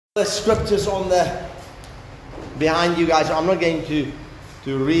The scriptures on the behind you guys. I'm not going to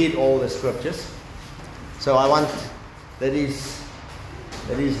read all the scriptures, so I want that is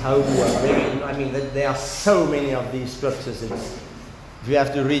homework. I mean, there are so many of these scriptures. If you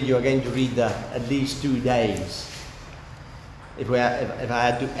have to read, you are going to read at least 2 days. If I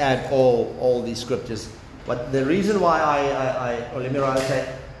had to add all these scriptures, but the reason why I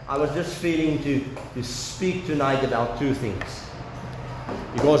was just feeling to speak tonight about 2 things.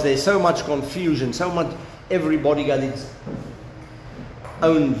 Because there's so much confusion, so much, everybody got its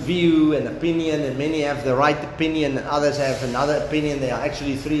own view and opinion, and many have the right opinion and others have another opinion. There are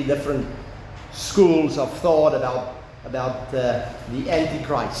actually 3 different schools of thought about the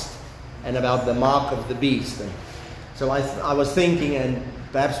Antichrist and about the mark of the beast. And so I was thinking, and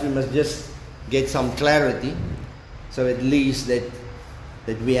perhaps we must just get some clarity, so at least that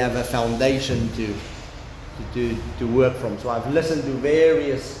we have a foundation to work from. So I've listened to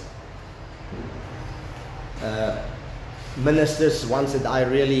various ministers, ones that I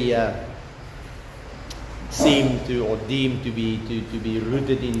really seem to or deem to be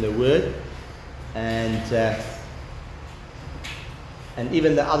rooted in the Word, and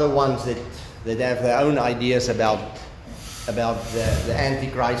even the other ones that have their own ideas about the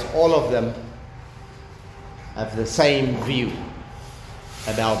Antichrist. All of them have the same view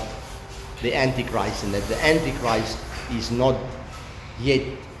about the Antichrist, and that the Antichrist is not yet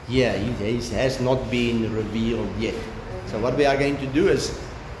here. He has not been revealed yet. So what we are going to do is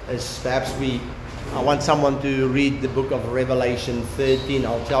perhaps I want someone to read the book of Revelation 13.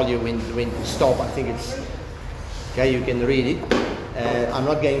 I'll tell you when to stop. I think it's okay. You can read it. I'm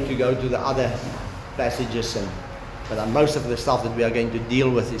not going to go to the other passages, but most of the stuff that we are going to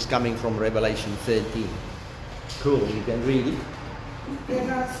deal with is coming from Revelation 13. Cool. You can read it. Then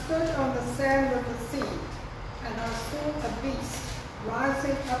I stood on the sand of the sea, and I saw a beast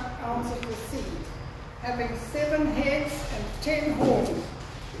rising up out of the sea, having 7 heads and 10 horns,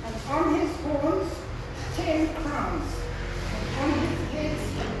 and on his horns 10 crowns, and on his heads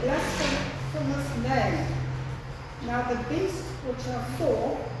a blasphemous name. Now the beast which I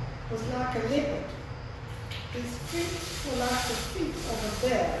saw was like a leopard. His feet were like the feet of a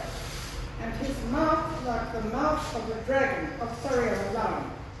bear, and his mouth like the mouth of a dragon, of a lion.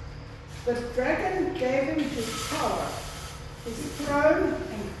 The dragon gave him his power, his throne,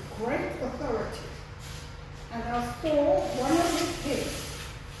 and great authority. And I saw one of his heads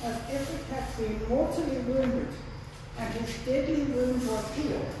as if it had been mortally wounded, and his deadly wound was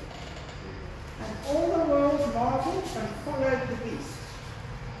healed. And all the world marveled and followed the beast.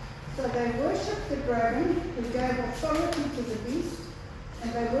 So they worshipped the dragon, who gave authority to the beast,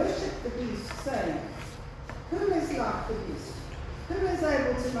 and they worshipped the beast, saying, Who is like the beast? Who is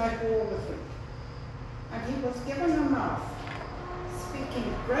able to make war with him? And he was given a mouth,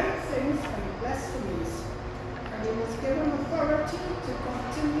 speaking great things and blasphemies. And he was given authority to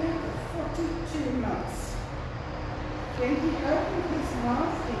continue 42 months. Then he opened his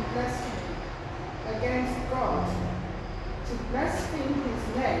mouth in blasphemy against God, to blaspheme his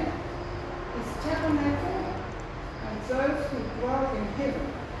name, his tabernacle, and those who dwell in heaven.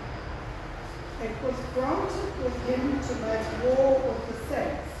 It was granted with him to make war with the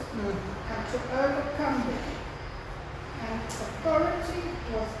saints, and to overcome them. And authority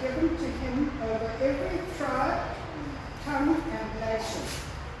was given to him over every tribe, tongue, and nation.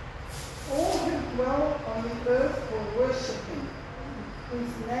 All who dwell on the earth will worship him,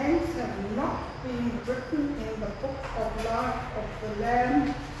 whose names have not been written in the book of life of the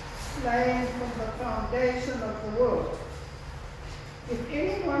Lamb slain from the foundation of the world. If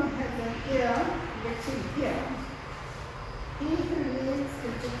anyone has an ear, let him hear. He who leads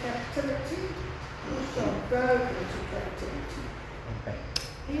into captivity, he shall go into captivity. Okay.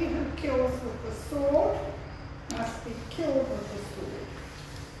 He who kills with the sword must be killed with the sword.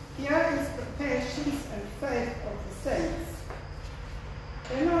 Here is the patience and faith of the saints.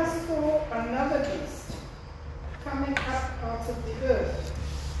 Then I saw another beast coming up out of the earth,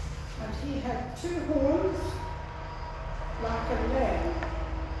 and he had 2 horns like a lamb,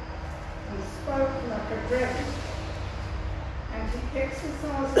 and spoke like a dragon. And he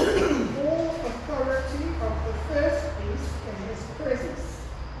exercised all authority of the first beast in his presence,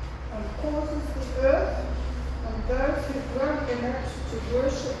 and causes the earth and those who dwell in it to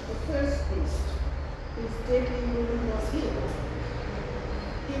worship the first beast, whose deadly wound was healed.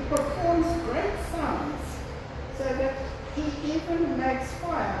 He performs great signs, so that he even makes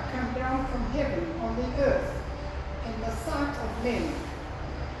fire come down from heaven on the earth in the sight of men.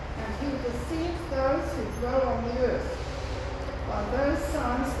 And he deceives those who dwell on the earth by those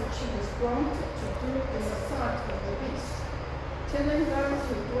signs which he was granted to do in the sight of the beast, telling those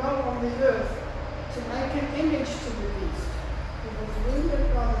who dwell the beast. He was wounded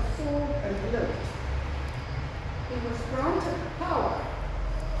by the sword and lived. He was granted power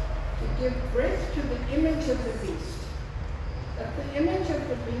to give breath to the image of the beast, that the image of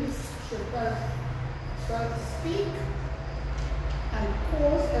the beast should both speak and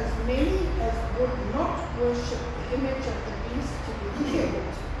cause as many as would not worship the image of the beast to be killed.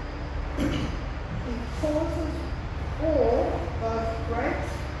 He causes all, both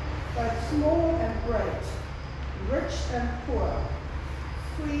small and great, rich and poor,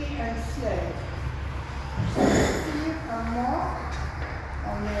 free and slave, to receive a mark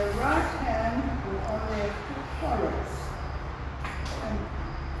on their right hand or on their foreheads,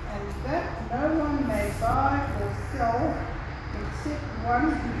 and that no one may buy or sell except one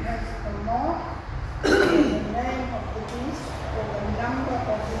who has the mark in the name of the beast or the number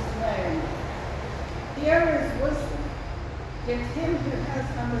of his name. Here is wisdom. Let him who has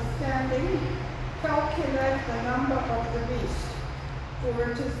understanding calculate the number of the beast, for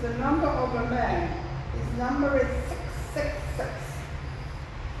it is the number of a man. His number is 666.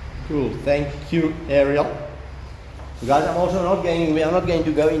 Cool. Thank you, Ariel. Guys, we are not going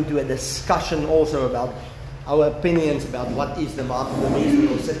to go into a discussion also about our opinions about what is the mark of the beast. We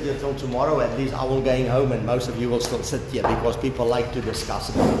will sit here till tomorrow. At least I will going home and most of you will still sit here because people like to discuss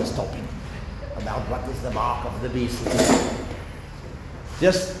about this topic, about what is the mark of the beast.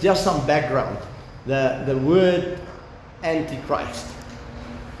 Just some background. The word Antichrist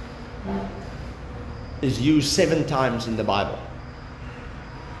is used 7 times in the Bible.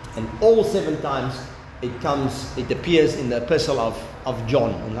 And all 7 times it appears in the epistle of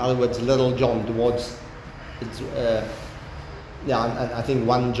John. In other words, little John towards I think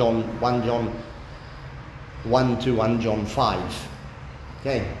 1 John 1 to 1 John 5.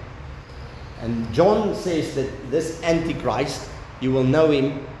 Okay. And John says that this Antichrist, you will know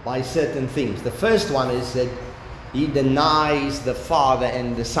him by certain things. The first one is that he denies the Father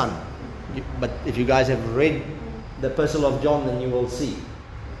and the Son. But if you guys have read the epistle of John, then you will see.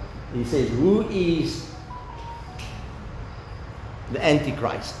 He says, who is the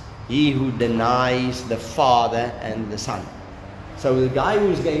Antichrist? He who denies the Father and the Son. So the guy who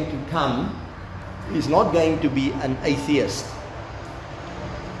is going to come is not going to be an atheist.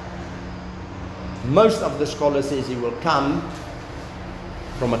 Most of the scholars says he will come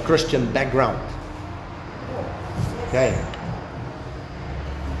from a Christian background. Okay.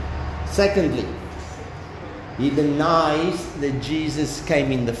 Secondly, he denies that Jesus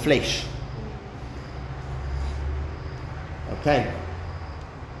came in the flesh. Okay.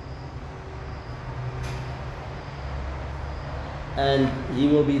 And he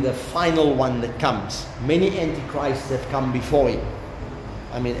will be the final one that comes. Many antichrists have come before him.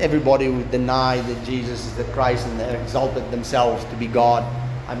 I mean, everybody would deny that Jesus is the Christ and they exalted themselves to be God.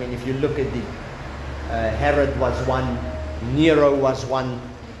 I mean, if you look at it, Herod was one, Nero was one,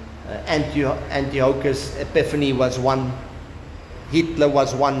 Antiochus Epiphanes was one, Hitler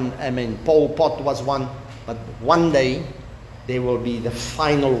was one, I mean, Pol Pot was one. But one day, there will be the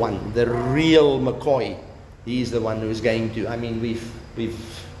final one, the real McCoy. He is the one who is going to, I mean,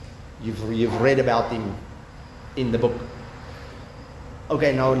 you've read about him in the book.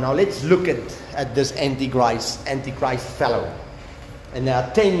 Okay, now let's look at this Antichrist fellow. And there are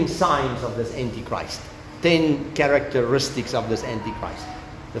 10 signs of this Antichrist. 10 characteristics of this Antichrist.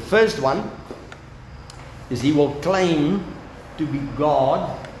 The first one is he will claim to be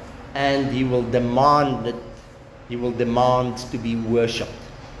God and he will demand to be worshipped.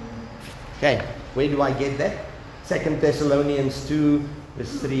 Okay, where do I get that? 2 Thessalonians 2,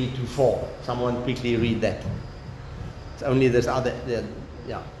 verse 3 to 4. Someone quickly read that. It's only this other,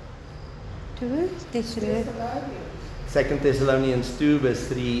 yeah. 2 Thessalonians. 2 Thessalonians 2, verse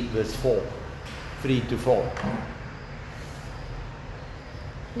 3, verse 4. 3 to 4.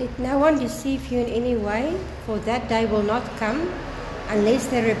 Let no one deceive you in any way, for that day will not come unless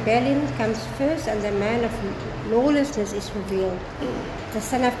the rebellion comes first and the man of lawlessness is revealed, the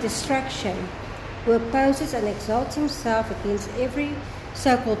son of destruction, who opposes and exalts himself against every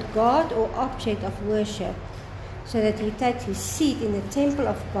so-called God or object of worship, so that he takes his seat in the temple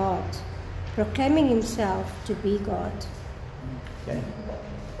of God, proclaiming himself to be God. Okay.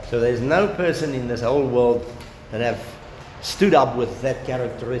 So there's no person in this whole world that have stood up with that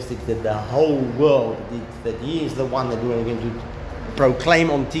characteristic that the whole world, that he is the one that we're going to proclaim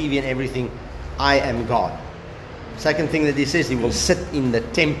on TV and everything, I am God. Second thing that he says, he will sit in the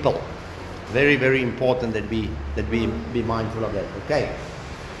temple. Very, very important that we be mindful of that. Okay.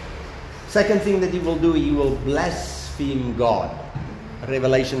 Second thing that he will do, he will blaspheme God.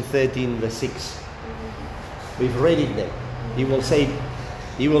 Revelation 13, verse 6. We've read it there. He will say,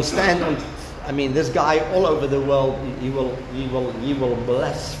 he will stand on, I mean, this guy all over the world, he will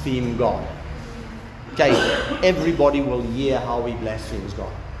blaspheme God. Okay, everybody will hear how he blasphemes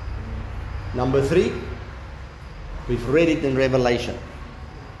God. Number 3, we've read it in Revelation.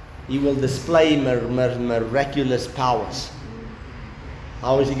 He will display miraculous powers.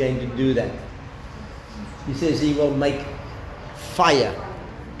 How is he going to do that? He says he will make fire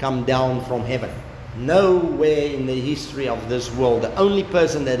come down from heaven. Nowhere in the history of this world, the only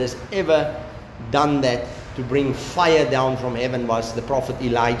person that has ever done that to bring fire down from heaven was the prophet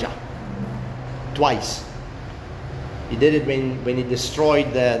Elijah. Twice. He did it when he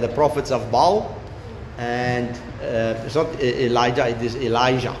destroyed the prophets of Baal, and it's not Elijah, it is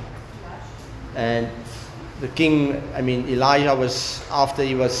Elijah. And the king, Elijah was, after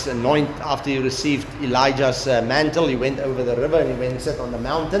he was anointed, after he received Elijah's mantle, he went over the river and he went and sat on the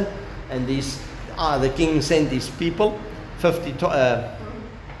mountain, and the king sent his people, 50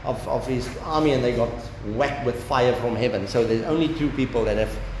 of his army, and they got whacked with fire from heaven. So there's only 2 people that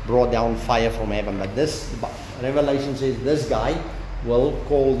have brought down fire from heaven, but this Revelation says this guy will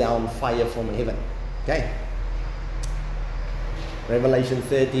call down fire from heaven. Okay. Revelation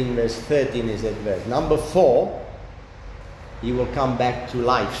 13 verse 13 is that verse. Number 4, he will come back to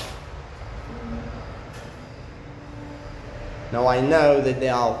life. Now I know that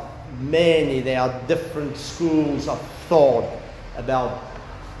there are different schools of thought about.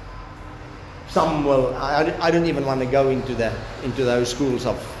 Some will, I don't even want to go into those schools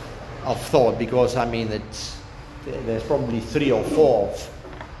of thought, because there's probably 3 or 4.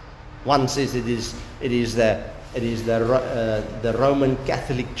 One says it is the Roman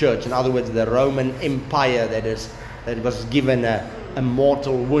Catholic Church, in other words, the Roman Empire that was given a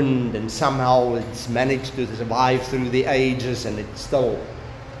mortal wound, and somehow it's managed to survive through the ages, and it's still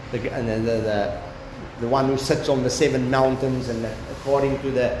the one who sits on the 7 mountains, and according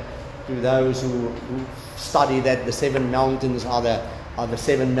to those who study that, the 7 mountains are the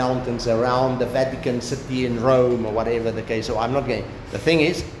 7 mountains around the Vatican City in Rome, or whatever the case. So I'm not going. The thing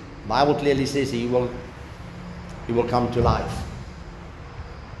is, the Bible clearly says he will come to life.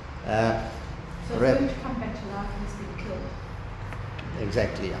 So he's going to come back to life and he's been killed.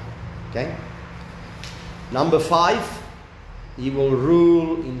 Exactly, yeah. Okay. Number 5, he will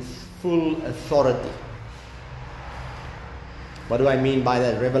rule in full authority. What do I mean by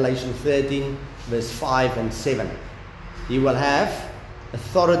that? Revelation 13, verse 5 and 7. He will have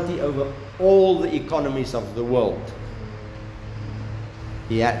authority over all the economies of the world.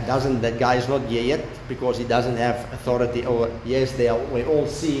 That guy is not here yet, because he doesn't have authority over. Yes, we all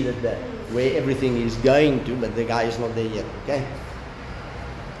see that where everything is going to, but the guy is not there yet. Okay.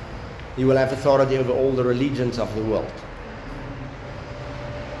 He will have authority over all the religions of the world.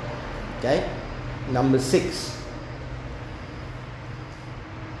 Okay. Number 6.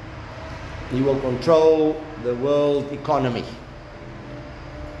 He will control the world economy.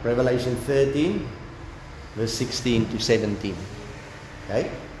 Revelation 13, verse 16 to 17.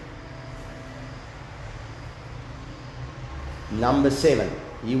 Okay? Number 7,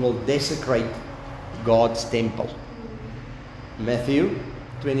 he will desecrate God's temple. Matthew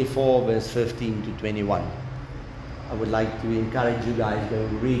 24, verse 15 to 21. I would like to encourage you guys to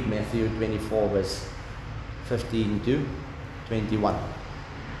read Matthew 24, verse 15 to 21.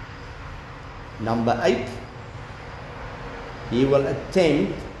 Number 8, he will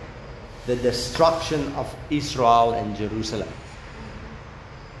attempt the destruction of Israel and Jerusalem.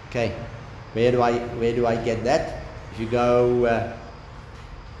 Okay, where do I get that? If you go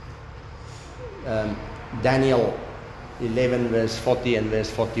Daniel 11 verse 40 and verse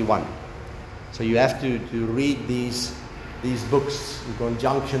 41. So you have to read these books in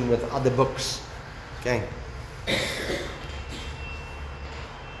conjunction with other books. Okay.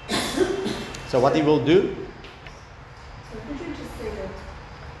 So what he will do? So could you just say that?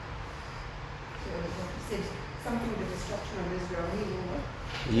 So you said something, the destruction of Israel.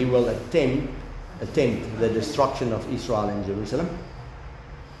 He will attempt the destruction of Israel and Jerusalem.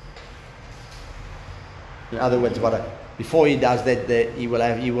 In other words, before he does that, he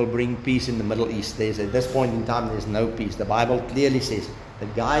will bring peace in the Middle East. At this point in time, there's no peace. The Bible clearly says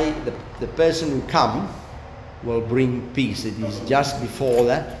the person who comes will bring peace. It is just before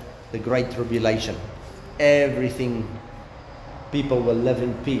the Great Tribulation. Everything, people will live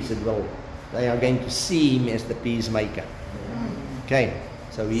in peace. They are going to see him as the peacemaker. Okay,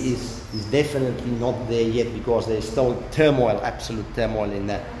 so he's definitely not there yet, because there's still turmoil, absolute turmoil in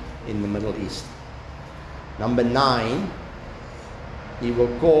the Middle East. Number 9, he will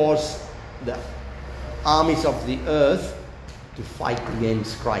cause the armies of the earth to fight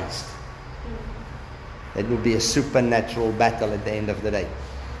against Christ. It will be a supernatural battle at the end of the day.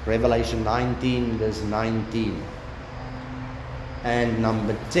 Revelation 19 verse 19. And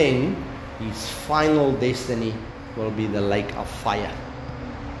number 10, his final destiny will be the lake of fire.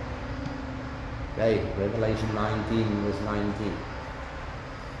 Okay, Revelation 19 verse 19.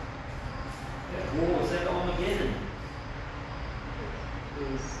 That war was at Armageddon.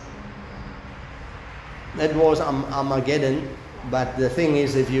 That was Armageddon, but the thing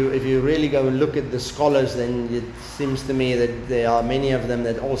is, if you really go and look at the scholars, then it seems to me that there are many of them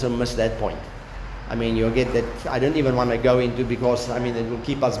that also miss that point. I mean, you'll get that. I don't even want to go into, because I mean it will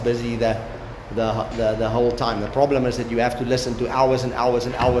keep us busy the whole time. The problem is that you have to listen to hours and hours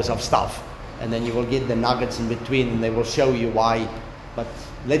and hours of stuff, and then you will get the nuggets in between, and they will show you why. But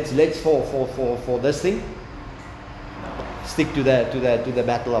let's for this thing, stick to the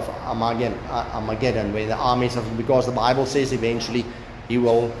battle of Armageddon, where the armies of, because the Bible says eventually he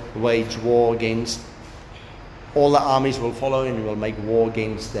will wage war against, all the armies will follow, and he will make war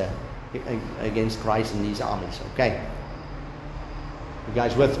against Christ and these armies. Okay, you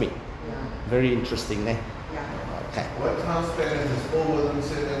guys with me? Yeah. Very interesting, eh? Yeah. Okay. What time span is this? All of them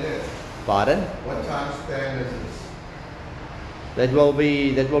said that is. Pardon? What time span is this? That will be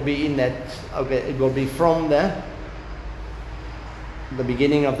in that. Okay, it will be from the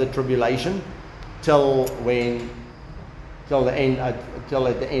beginning of the tribulation till at the end at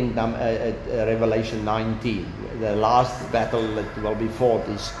Revelation 19. The last battle that will be fought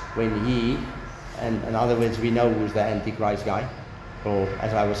is when he, and in other words, we know who's the Antichrist guy, or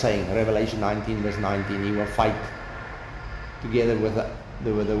as I was saying, Revelation 19 verse 19, he will fight together with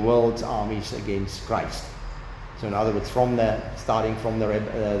the world's armies against Christ. So in other words, starting from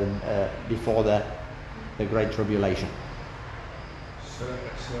before the Great Tribulation. So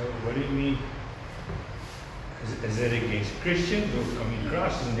what do you mean? Is it against Christians or, I mean,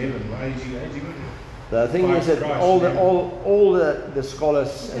 Christ is in heaven? Why is he going to? The thing is that all the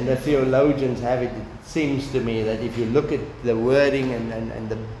scholars and the theologians have it. It seems to me that if you look at the wording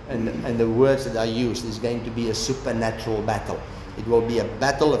and the words that are used, it's going to be a supernatural battle. It will be a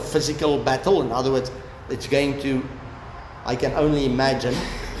battle, a physical battle. In other words, it's going to. I can only imagine.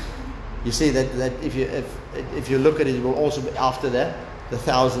 You see that if you look at it, it will also be after the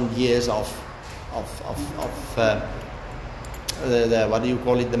 1,000 years of the what do you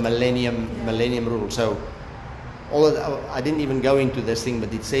call it, the millennium rule. So all of I didn't even go into this thing,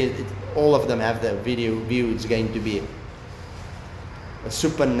 but it says all of them have the view. It's going to be a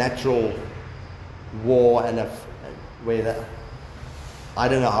supernatural war, and I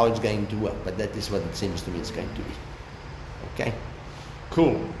don't know how it's going to work, but that is what it seems to me it's going to be. Okay,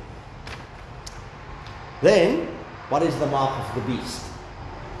 cool. Then, what is the mark of the beast?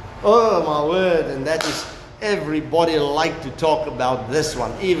 Oh my word, and that is, everybody like to talk about this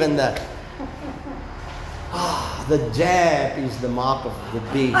one. Even the jab is the mark of the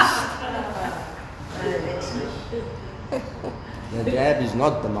beast. The jab is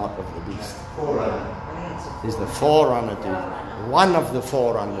not the mark of the beast. It's the forerunner to it. One of the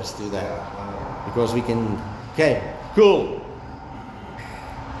forerunners to that. Because we can, okay, cool.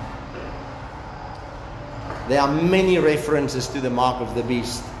 There are many references to the mark of the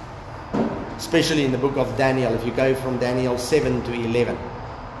beast, especially in the book of Daniel. If you go from Daniel 7 to 11,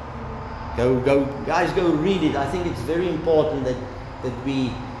 guys, go read it. I think it's very important that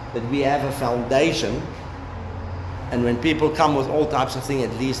we have a foundation, and when people come with all types of things,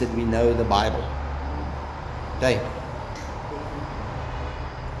 at least that we know the Bible. Okay,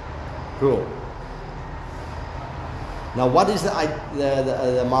 cool. Now, what is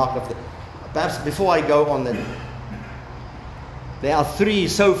the mark of the? Perhaps before I go on, there are three,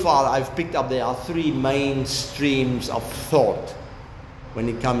 so far I've picked up, there are three main streams of thought when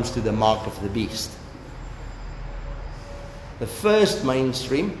it comes to the mark of the beast. The first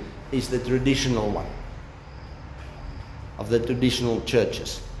mainstream is the traditional one, of the traditional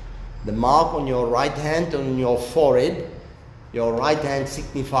churches. The mark on your right hand, on your forehead, your right hand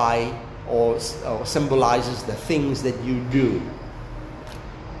signify or symbolizes the things that you do.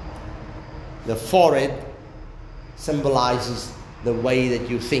 The forehead symbolizes the way that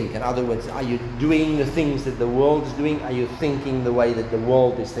you think. In other words, are you doing the things that the world is doing? Are you thinking the way that the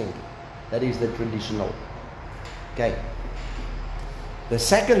world is thinking? That is the traditional. Okay. The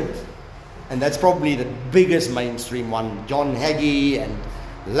second, and that's probably the biggest mainstream one, John Hagee and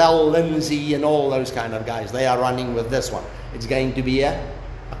Lal Lindsay and all those kind of guys, they are running with this one. It's going to be a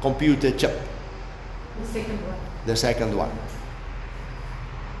computer chip. The second one. The second one.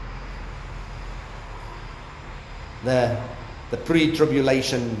 The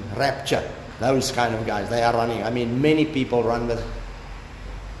pre-tribulation rapture, those kind of guys, they are running. I mean, many people run with.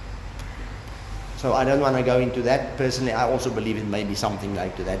 So I don't want to go into that. Personally, I also believe it may be something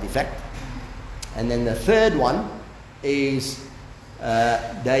like to that effect. And then the third one is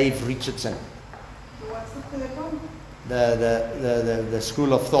Dave Richardson. What's the third one? The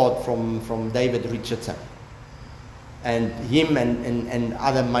school of thought from David Richardson. And him and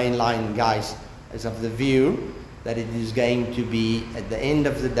other mainline guys is of the view that it is going to be, at the end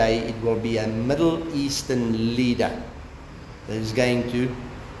of the day, it will be a Middle Eastern leader that is going to,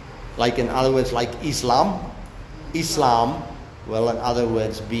 like in other words, like Islam will in other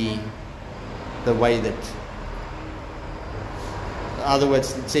words be the way that, in other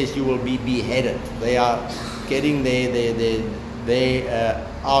words, it says you will be beheaded. They are getting their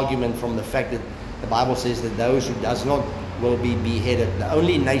argument from the fact that the Bible says that those who does not will be beheaded. The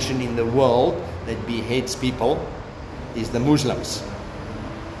only nation in the world that beheads people is the Muslims.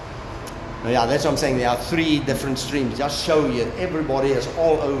 Now, yeah, that's what I'm saying. There are three different streams. Just show you everybody is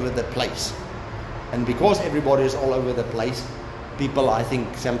all over the place. And because everybody is all over the place, people, I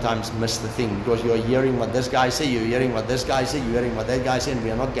think, sometimes miss the thing, because you're hearing what this guy say, you're hearing what this guy say, you're hearing what that guy say, and we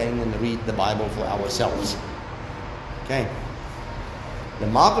are not going and read the Bible for ourselves. Okay. The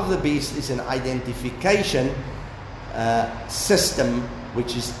mark of the beast is an identification system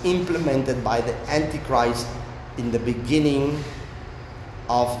which is implemented by the Antichrist in the beginning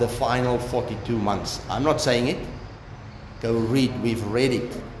of the final 42 months. I'm not saying it. Go read. We've read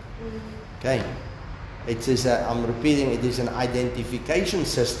it. Okay. It is I'm repeating, it is an identification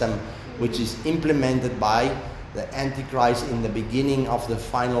system which is implemented by the Antichrist in the beginning of the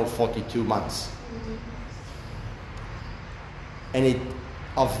final 42 months. And it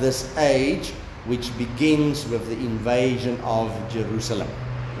of this age, which begins with the invasion of Jerusalem.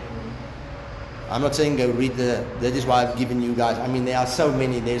 I'm not saying go read that is why I've given you guys. I mean, there are so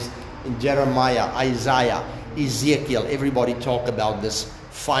many. There's in Jeremiah, Isaiah, Ezekiel, everybody talk about this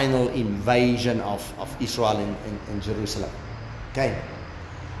final invasion of Israel in Jerusalem. Okay.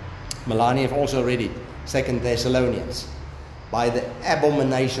 Melania have also read it. 2 Thessalonians. By the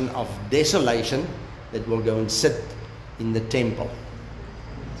abomination of desolation that will go and sit in the temple.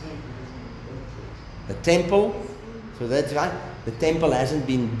 The temple, so that's right. The temple hasn't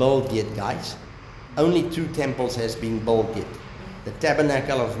been built yet, guys. Only 2 temples has been built yet. The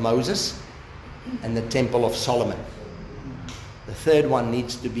tabernacle of Moses and the temple of Solomon. The third one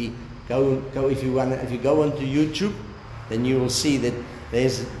needs to be go if you go onto YouTube, then you will see that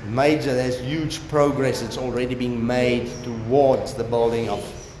there's huge progress that's already being made towards the building of.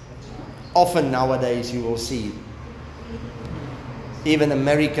 Often nowadays you will see even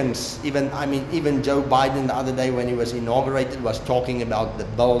Americans, even Joe Biden the other day when he was inaugurated was talking about the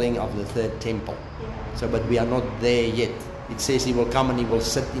building of the third temple. So, but we are not there yet. It says he will come and he will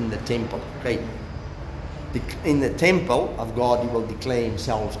sit in the temple. Okay. In the temple of God, he will declare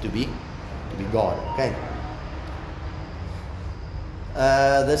himself to be God. Okay.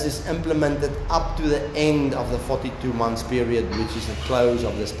 This is implemented up to the end of the 42 months period, which is the close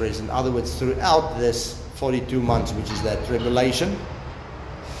of this present. In other words, throughout this 42 months, which is that tribulation,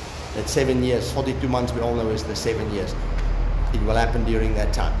 that 7 years, 42 months we all know is the 7 years. It will happen during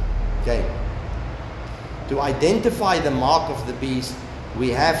that time. Okay. To identify the mark of the beast, we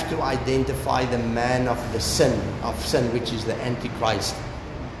have to identify the man of sin, which is the Antichrist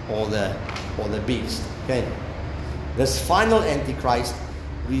or the beast. Okay. This final Antichrist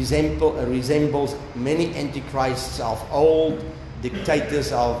resembles many Antichrists of old,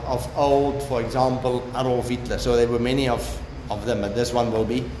 dictators of old, for example, Adolf Hitler. So there were many of them, but this one will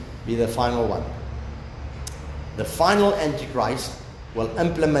be the final one. The final Antichrist will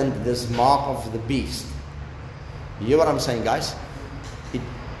implement this mark of the beast. You hear what I'm saying, guys?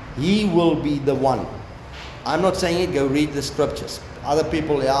 He will be the one. I'm not saying it, go read the scriptures. Other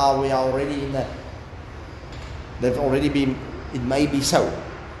people, we are already in that. They've already been, it may be so.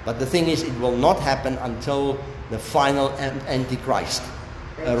 But the thing is, it will not happen until the final Antichrist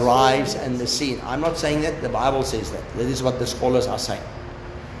arrives in the scene. I'm not saying that, the Bible says that. That is what the scholars are saying.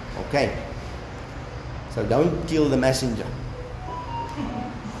 Okay. So don't kill the messenger.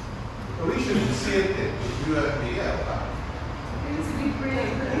 We should see it then. You have me out.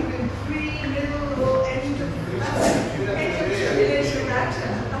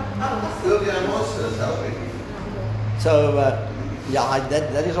 So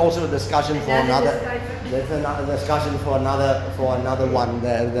that is also a discussion for another. That's another discussion for another one.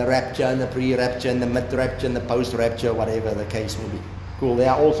 The rapture and the pre-rapture and the mid-rapture and the post-rapture, whatever the case will be. Cool. There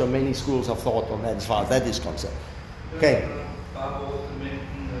are also many schools of thought on that as far as that is concerned. Okay. Bible also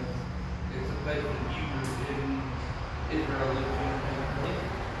mentioned that there's a place that you in Israel that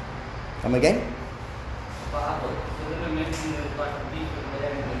Come again? Bible. So then I mentioned that like a piece of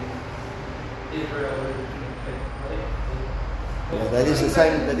land Israel is going to take place. Yeah, that is the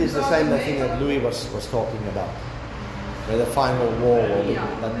same. That is the same thing that Louis was talking about. Where the final war will be.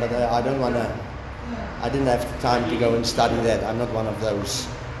 But I don't want to. I didn't have the time to go and study that. I'm not one of those.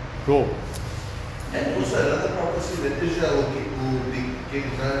 Cool. And also another prophecy that Israel will be King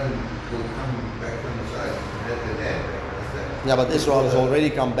Zion will come back on the side and have the land back. Yeah, but Israel has already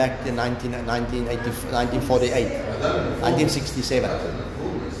come back in 1948, 1967.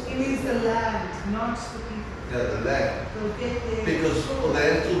 It is the land, not the people. Yeah, the land. They'll get their Because when they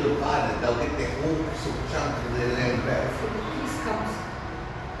have to divide it, they'll get their whole chunk of their land back. peace comes.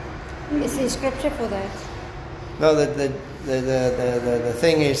 Is there scripture for that? No, the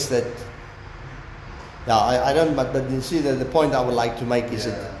thing is that. Yeah, I don't. But you see, the point I would like to make is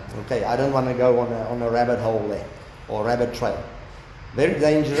that okay, I don't want to go on a rabbit hole there or rabbit trail. Very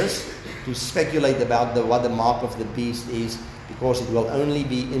dangerous to speculate about what the mark of the beast is, because it will only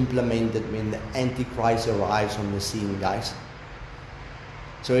be implemented when the Antichrist arrives on the scene, guys.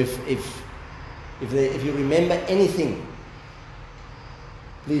 So if you remember anything,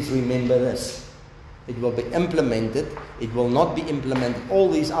 please remember this. It will be implemented. It will not be implemented. All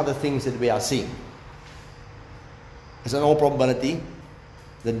these other things that we are seeing. There's in all probability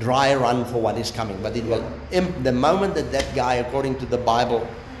the dry run for what is coming. But it will, the moment that guy, according to the Bible,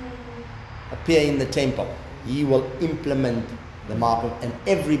 appear in the temple, he will implement the mark of, and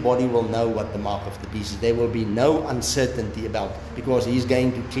everybody will know what the mark of the beast is. There will be no uncertainty about it, because he's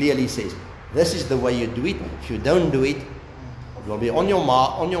going to clearly say, this is the way you do it. If you don't do it, it will be on your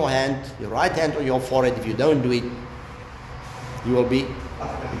on your hand, your right hand or your forehead. If you don't do it, it will be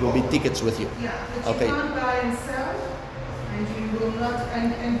tickets with you. Yeah, but Okay. you can't buy and sell, and you will not,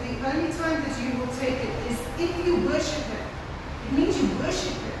 and the only time that you will take it is if you worship it. It means you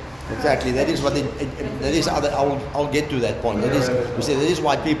worship it. Exactly. That is what that is. I'll get to that point. That is. You see, that is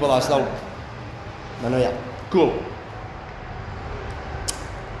why people are so. No, yeah. Cool.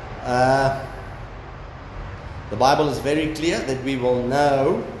 The Bible is very clear that we will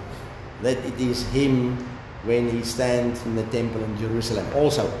know that it is him when he stands in the temple in Jerusalem.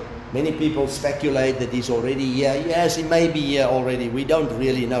 Also, many people speculate that he's already here. Yes, he may be here already. We don't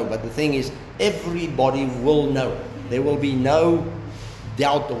really know. But the thing is, everybody will know. There will be no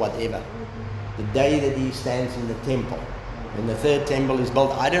doubt or whatever. The day that he stands in the temple, when the third temple is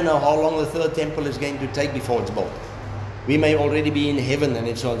built, I don't know how long the third temple is going to take before it's built. We may already be in heaven and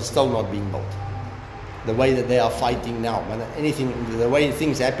it's still not being built. The way that they are fighting now, when the way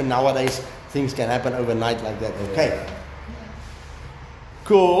things happen nowadays, things can happen overnight like that. Okay.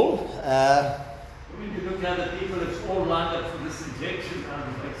 Cool. When you look at the people, it's all lined up for this injection kind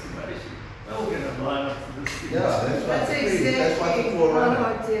of vaccination. They're all going to line up for this thing. Yeah, that's what the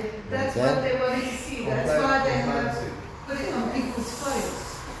forerunner. That's what they wanted to see. That's why they have put it on people's phones.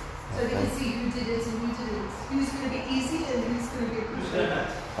 So they can see who did it and who didn't. Who's going to be easy and who's going to be a crucial.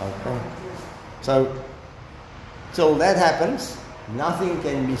 Okay. So, till that happens, nothing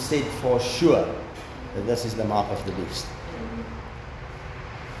can be said for sure that this is the mark of the beast.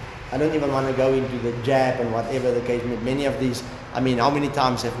 I don't even want to go into the jab and whatever the case may be. Many of these, I mean, how many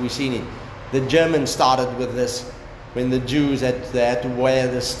times have we seen it? The Germans started with this when the Jews had to wear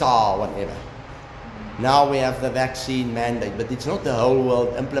the star, whatever. Now we have the vaccine mandate, but it's not the whole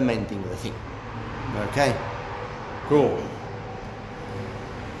world implementing the thing. Okay, cool.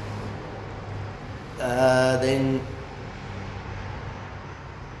 Then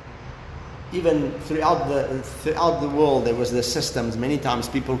even throughout the world there was the systems. Many times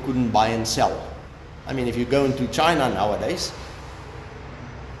people couldn't buy and sell. I mean, if you go into China nowadays,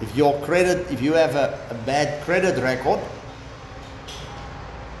 if you have a bad credit record,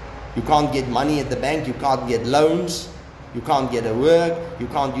 you can't get money at the bank, you can't get loans, you can't get a work, you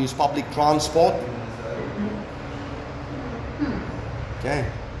can't use public transport. Okay.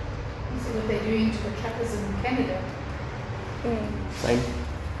 This is what they're doing to the truckers in Canada. Same.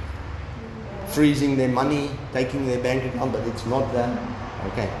 Freezing their money, taking their bank account, but it's not that.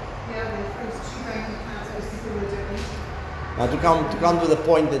 Okay. Yeah, the first two bank accounts, those people were doing. Now to come to the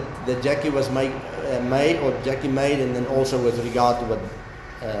point that Jackie made, and then also with regard to what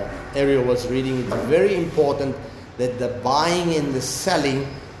Ariel was reading, it's very important that the buying and the selling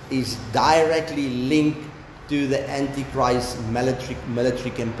is directly linked to the Antichrist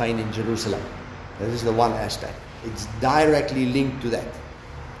military campaign in Jerusalem. This is the one aspect. It's directly linked to that.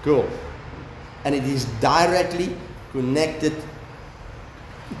 Cool. And it is directly connected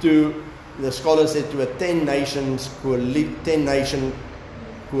to, the scholar said, to a 10-nation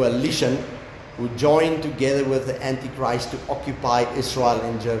coalition who joined together with the Antichrist to occupy Israel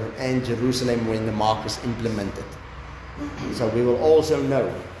and Jerusalem when the mark is implemented. So we will also know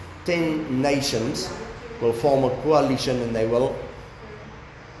 10 nations will form a coalition, and they will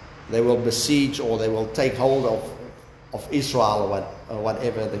besiege, or they will take hold of Israel, or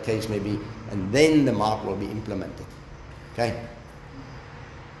whatever the case may be, and then the mark will be implemented. Okay.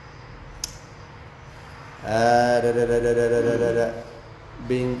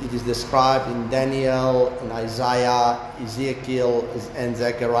 It is described in Daniel, in Isaiah, Ezekiel, and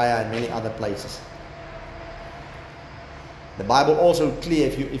Zechariah, and many other places. The Bible also clear,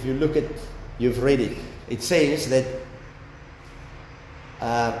 if you look at, you've read it, it says that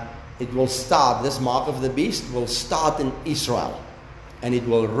it will start, this mark of the beast will start in Israel, and it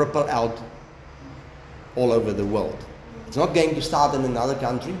will ripple out all over the world. It's not going to start in another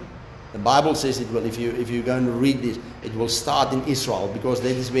country. The Bible says it will. If you're going to read this, it will start in Israel, because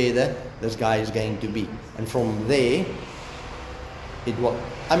that is where this guy is going to be. And from there, it will.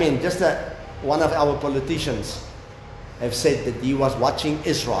 I mean, just one of our politicians have said that he was watching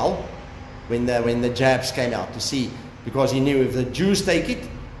Israel when the jabs came out to see, because he knew if the Jews take it,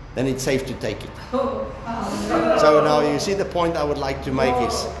 then it's safe to take it. So now you see the point I would like to make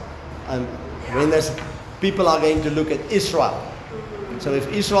is, when there's people are going to look at Israel. So if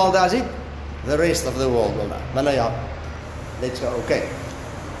Israel does it, the rest of the world will do. But now, let's go. Okay.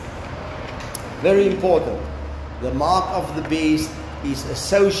 Very important. The mark of the beast is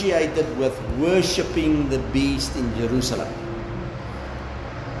associated with worshipping the beast in Jerusalem.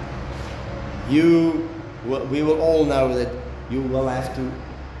 We will all know that you will have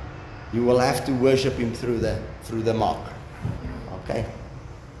to worship him through the mark. Okay.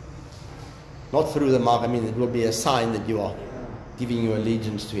 Not through the mark. I mean, it will be a sign that you are giving your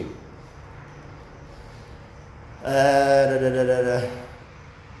allegiance to him.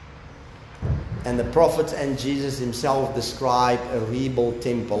 And the prophets and Jesus himself describe a rebuilt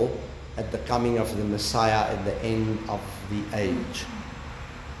temple at the coming of the Messiah at the end of the age.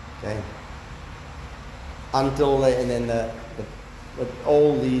 Okay. Until and then what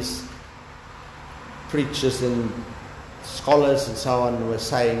all these preachers and scholars and so on were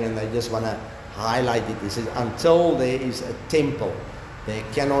saying, and they just want to highlight it. He says, until there is a temple, there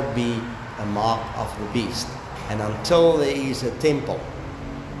cannot be a mark of the beast. And until there is a temple,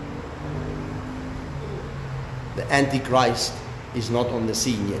 the Antichrist is not on the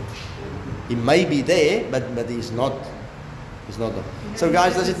scene yet. He may be there, but he's not there. So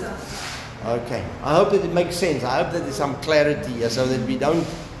guys, does it? Okay. I hope that it makes sense. I hope that there's some clarity here, so that we don't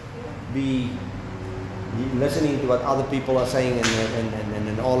be listening to what other people are saying,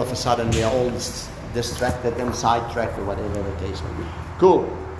 and all of a sudden we are all distracted and sidetracked, or whatever the case may be. Cool.